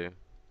have to.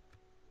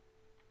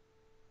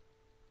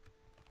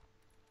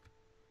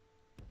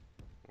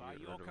 By We'll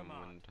get your rid of 'em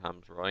command. when the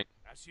time's right.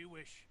 As you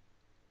wish.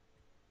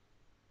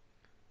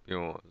 You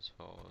know what was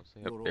false.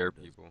 They have Your bear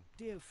orders. people.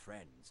 Dear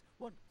friends,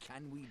 what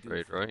can we do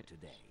Trade, for you right?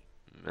 today?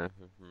 Map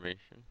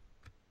information.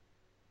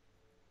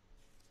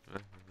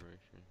 Map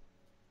information.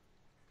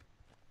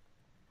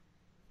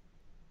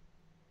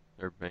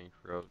 They're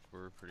bankrupt.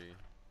 We're pretty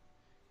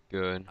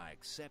good. I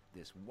accept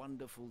this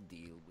wonderful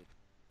deal with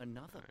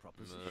another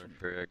proposition.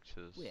 Military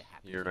access. We're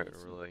happy You're to not gonna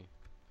listen. really.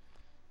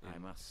 I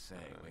must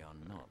say, we are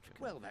not. Okay.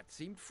 Well, that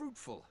seemed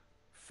fruitful.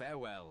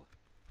 Farewell.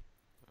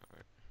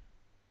 Alright.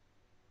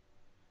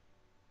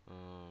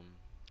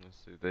 Let's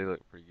see. They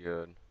look pretty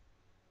good.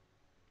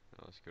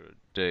 Now let's go to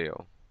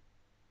Dale.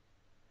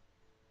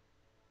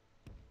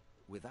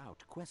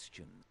 Without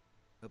question,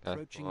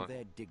 approaching block.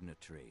 their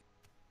dignitary.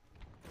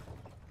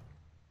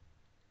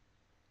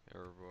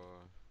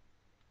 Eriador.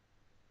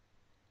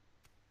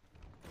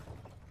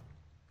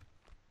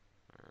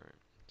 Alright.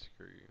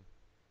 Screw you.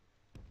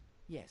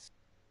 Yes.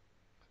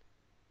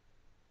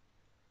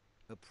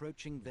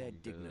 Approaching their You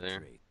go there.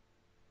 dignitary.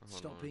 Hold on.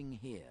 Stopping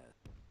here.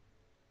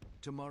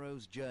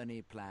 Tomorrow's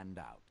journey planned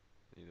out.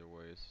 Either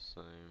way, it's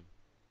the same.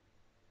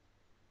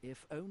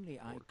 If only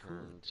I 4 could.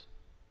 turns.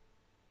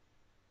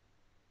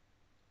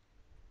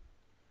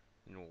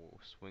 And we'll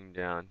swing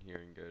down here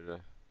and go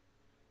to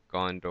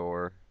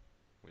Gondor.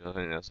 I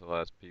think that's the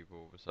last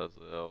people besides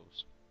the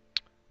elves.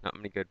 Not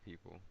many good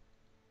people.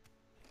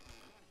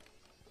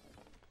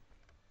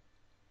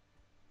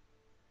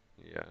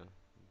 Yeah,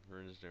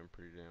 Vern's doing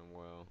pretty damn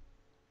well.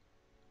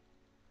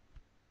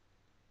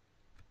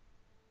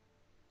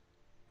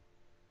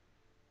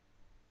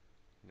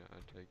 No, I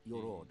take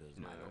Your these. orders,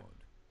 No. my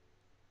lord.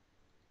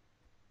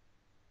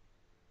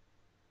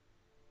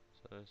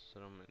 So that's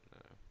settlement?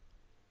 No.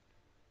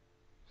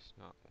 It's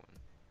not one.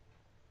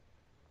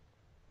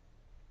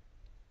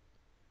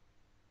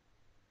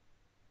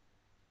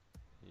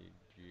 Need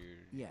you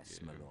to Yes,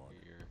 go my lord.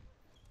 here.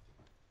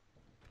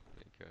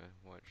 Make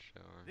a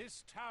watchtower.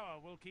 This tower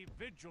will keep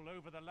vigil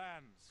over the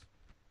lands.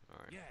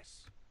 Alright.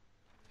 Yes.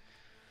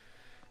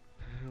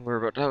 We're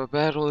about to have a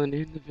battle and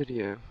end the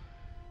video.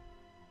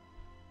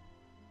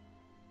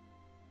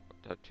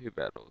 About to have 2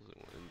 battles and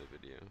we'll end the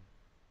video.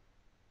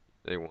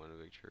 They won a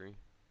victory.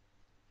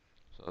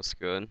 So that's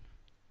good.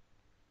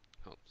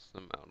 Helps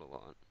them out a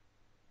lot.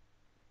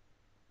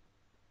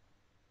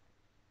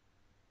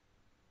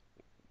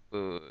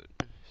 But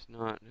it's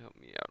not helped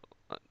me out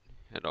a lot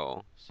at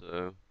all.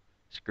 So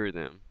screw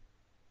them.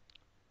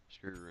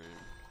 Screw Rune.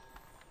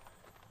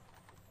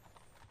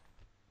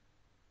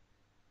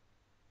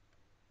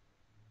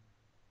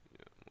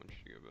 Yeah, I want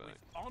you to go back.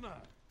 With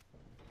honor.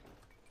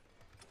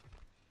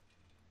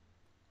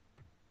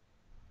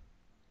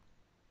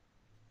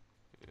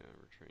 Yeah,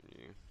 retrain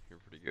you. You're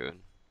pretty good.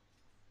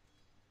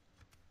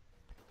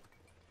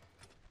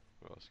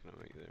 What else can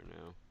I make there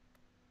now?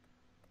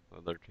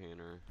 Leather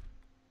tanner.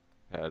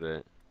 Had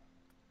it.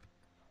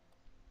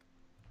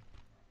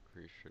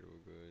 Increase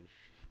tradable goods.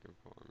 Chicken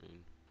farming.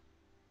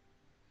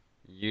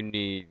 You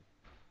need,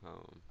 I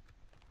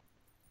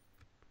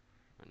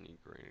need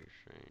grain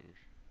exchange.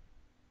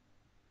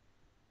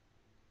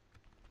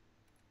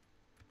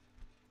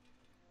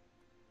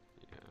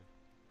 Yeah.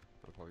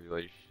 My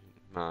population,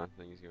 my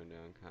thing's going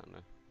down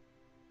kinda.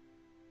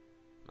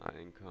 My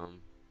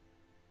income.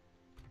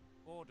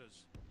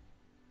 Orders.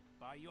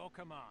 By your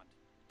command.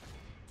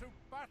 To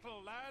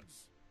battle,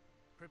 lads!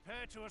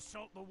 Prepare to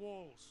assault the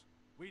walls.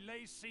 We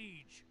lay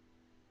siege.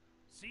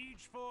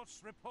 Siege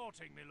force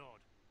reporting, my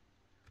lord.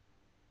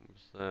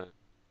 What's that?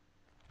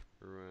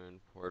 Ruined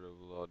port of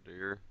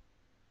Laudir.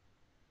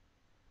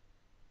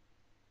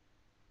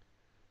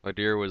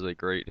 Laudir was a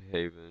great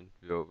haven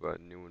built by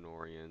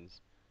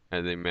Numenorians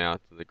at the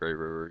mouth of the great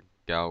river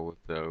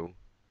Galwitho,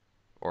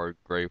 or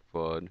Great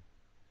Flood.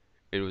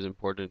 It was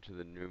important to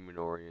the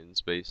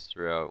Numenorians based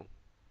throughout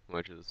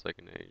much of the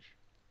Second Age.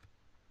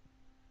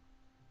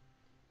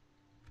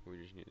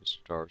 We just need to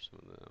starve some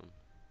of them.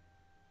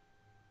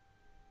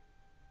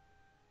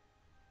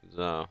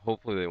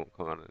 Hopefully they won't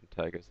come out and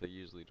attack us. They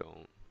usually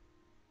don't.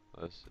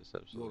 Unless it's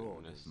Your absolutely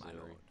orders, my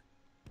necessary. lord.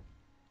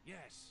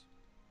 Yes.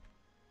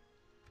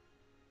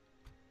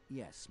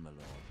 Yes, my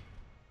lord.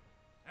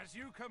 As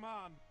you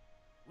command,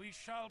 we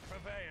shall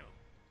prevail.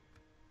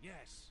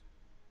 Yes.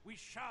 We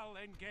shall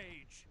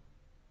engage.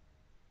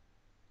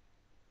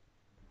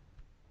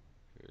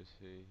 Who is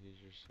he? He's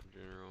just a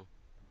general.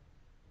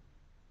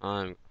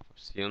 I'm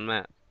see on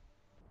map.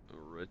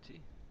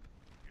 Alrighty. Units,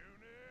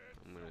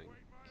 I'm gonna await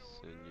my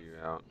send orders. you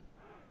out.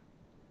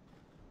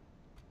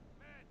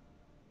 Men,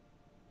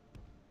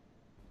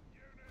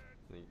 units,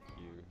 I think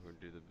you would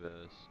do the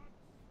best.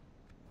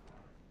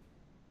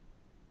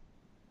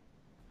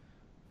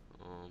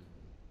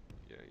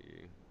 Yeah,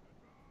 you.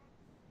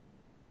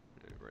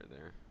 Right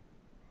there.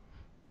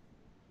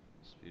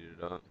 Speed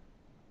it up.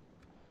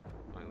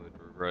 I would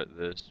regret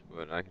this,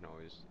 but I can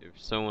always. If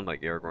someone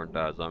like Aragorn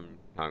dies, I'm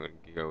not gonna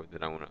go with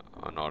it. I'm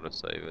gonna auto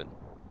save it.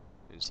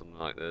 And something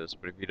like this.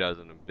 But if he dies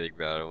in a big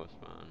battle, it's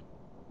fine.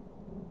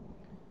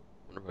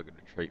 I wonder if I could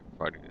trait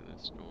fighting in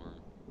this storm.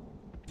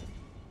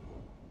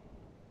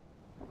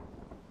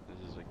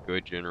 This is a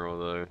good general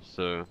though,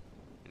 so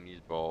and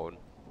he's bald.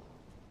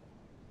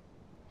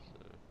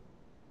 So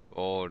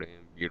bald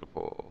and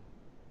beautiful.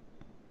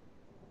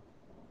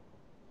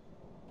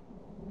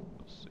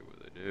 Let's see what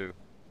they do.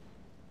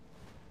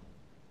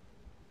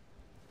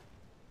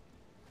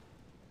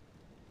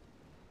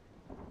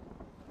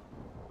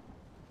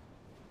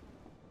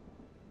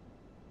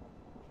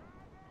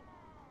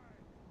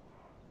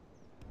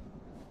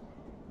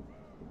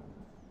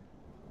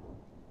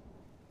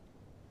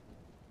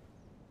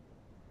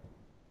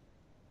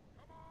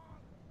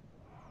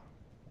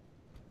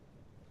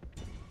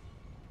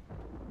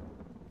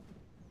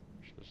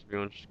 Supposed to be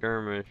on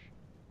skirmish.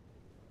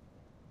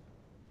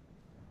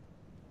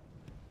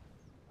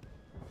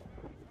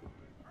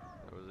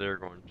 That was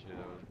Aragorn too.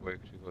 That was way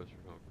too close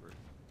for comfort.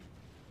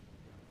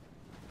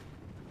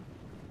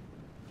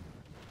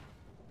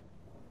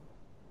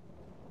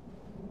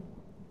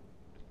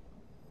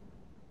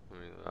 I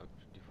mean, that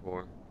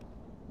 54.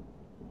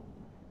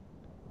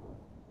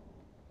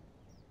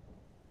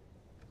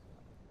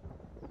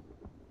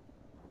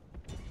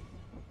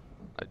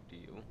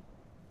 Ideal.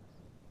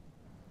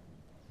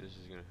 This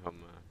is gonna help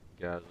my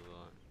guys a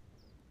lot.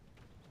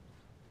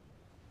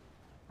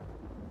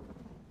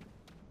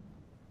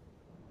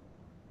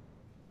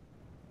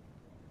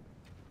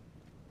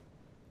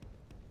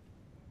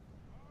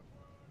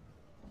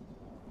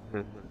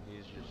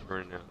 He's just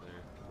running out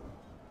there.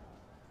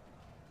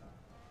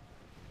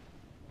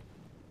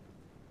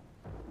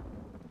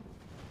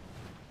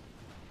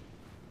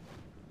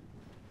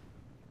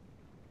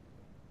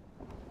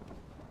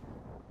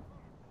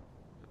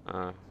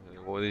 Uh,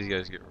 well, these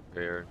guys get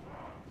repaired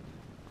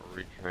or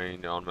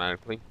retrained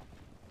automatically.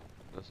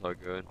 That's all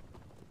good.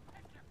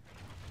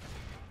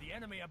 the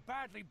enemy are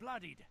badly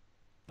bloodied.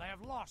 They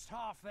have lost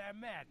half their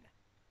men.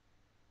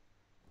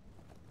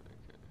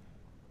 Okay.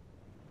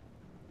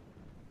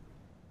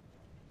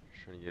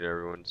 Trying to get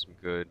everyone some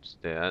good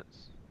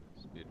stats.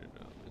 Speed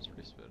it up. It's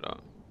pretty sped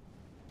up.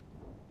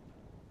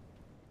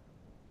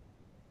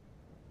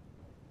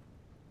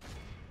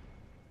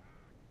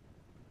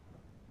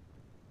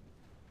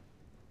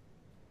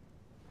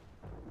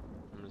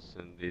 I'm gonna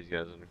send these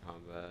guys into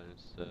combat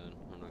instead.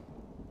 I'm gonna.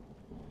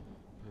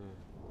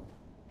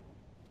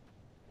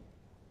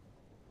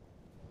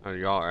 Oh,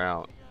 y'all are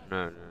out.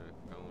 No, no,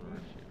 I wanna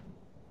rush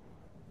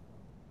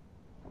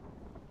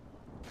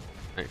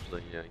you.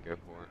 Actually, yeah, go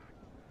for it.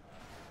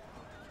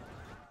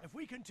 If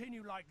we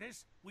continue like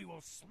this, we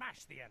will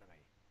smash the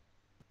enemy.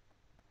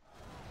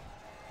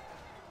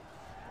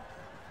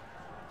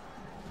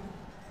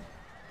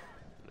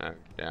 No,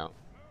 get out.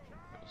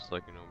 I was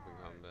looking open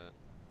combat.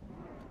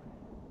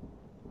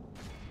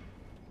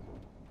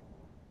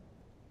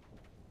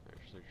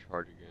 Actually,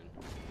 charge again.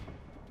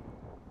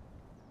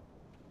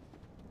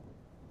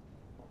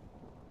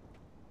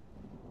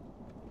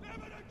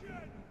 Never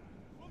again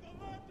will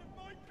the land of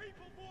my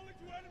people fall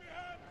into enemy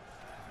hands.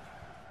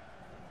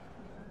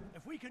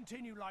 If we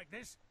continue like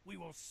this, we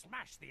will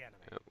smash the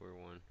enemy. Yep, we're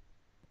one.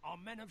 Our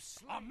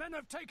men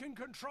have taken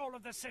control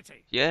of the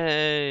city.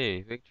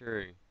 Yay!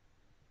 Victory!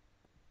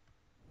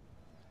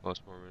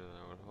 Lost more men than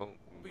I would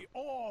hope. Be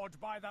awed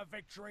by the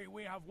victory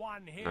we have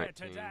won here 19,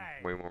 today.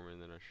 way more men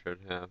than I should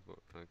have, but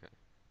okay.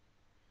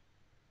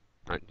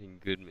 19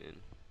 good men.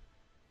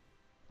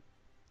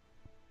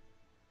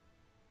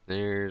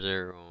 There's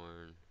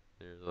Aragorn,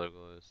 there's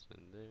Legolas,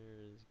 and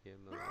there's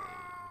Gimli.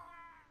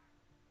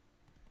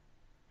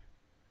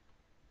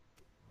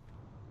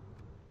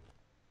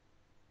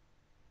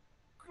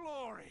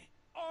 Glory,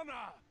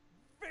 honor,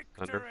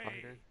 Thunderfighter?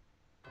 victory.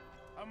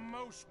 A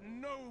most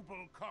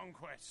noble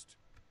conquest.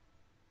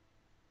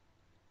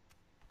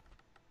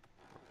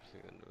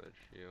 Obviously under that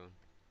shield.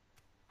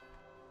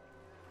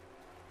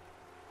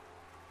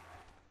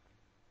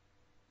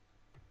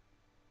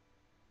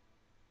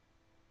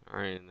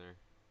 Alright in there.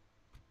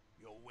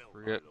 Your will,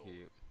 Free my lord.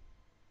 upkeep.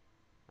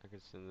 I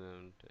could send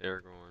them to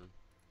Aragorn.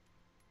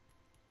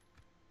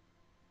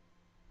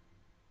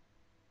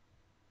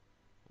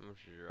 How much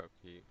is your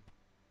upkeep?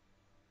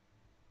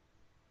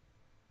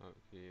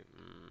 Upkeep,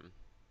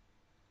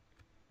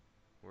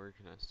 where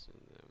can I send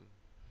them?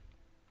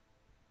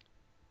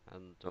 I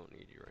don't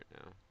need you right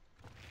now.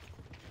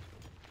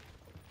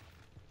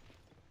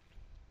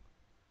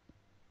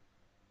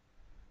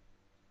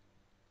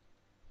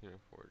 Can't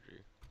afford you.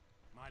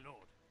 My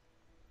lord.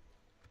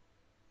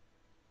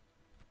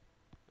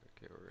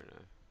 Okay, we're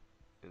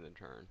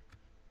turn.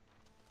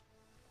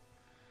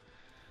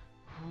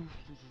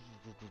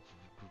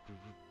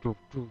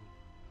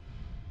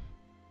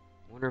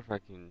 Wonder if I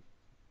can.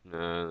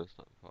 No, that's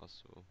not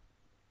possible.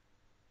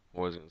 I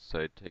was gonna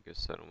say take a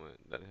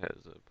settlement that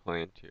has a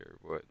plant here,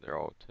 but they're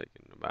all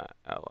taken by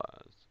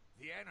allies.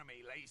 The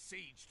enemy lays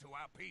siege to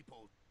our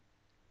people.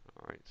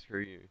 Alright,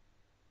 screw you.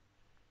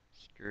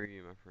 Screw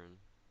you, my friend.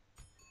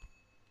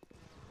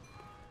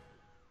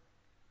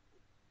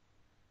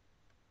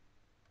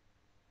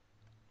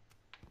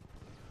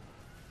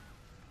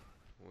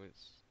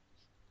 What's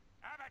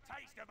Have a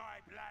taste of my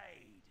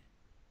blade.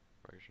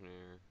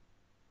 fractionator?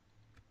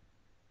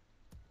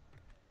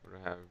 What do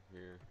I have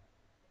here?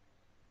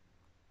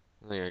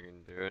 I think I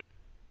can do it.